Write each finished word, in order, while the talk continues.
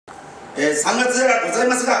3月ではござい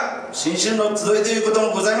ますが、新春の集いということ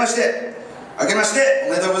もございまして、明けましてお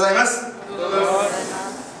めでとうございます。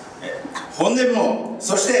本年も、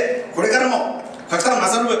そしてこれからも角田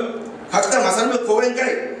正信後援会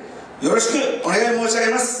よろしくお願い申し上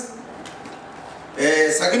げます。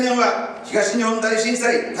昨年は東日本大震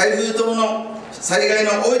災、台風等の災害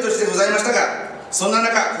の多い年でございましたが、そんな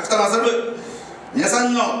中、角田正信、皆さ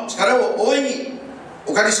んの力を大いに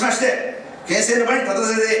お借りしまして、県政の場に立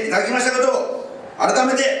たせていただきましたことを改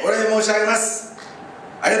めてお礼申し上げます。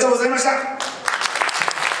ありがとうございました。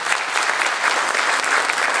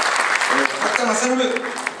角田正信、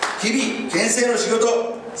日々県政の仕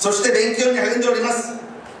事、そして勉強に励んでおります。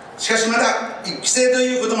しかしまだ1期生と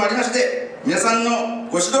いうこともありまして、皆さんの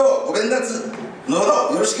ご指導ご鞭撻のほ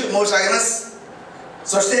どよろしく申し上げます。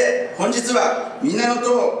そして本日はみんなの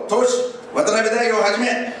党党首渡辺代表をはじ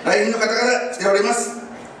め来賓の方々来ております。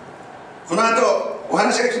この後お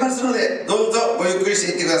話が来ますので、どうぞごゆっくりし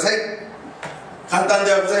ていってください。簡単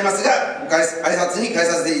ではございますが、挨拶に変え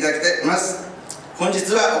させていただきます。本日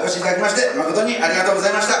はお越しいただきまして誠にありがとうござ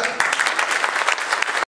いました。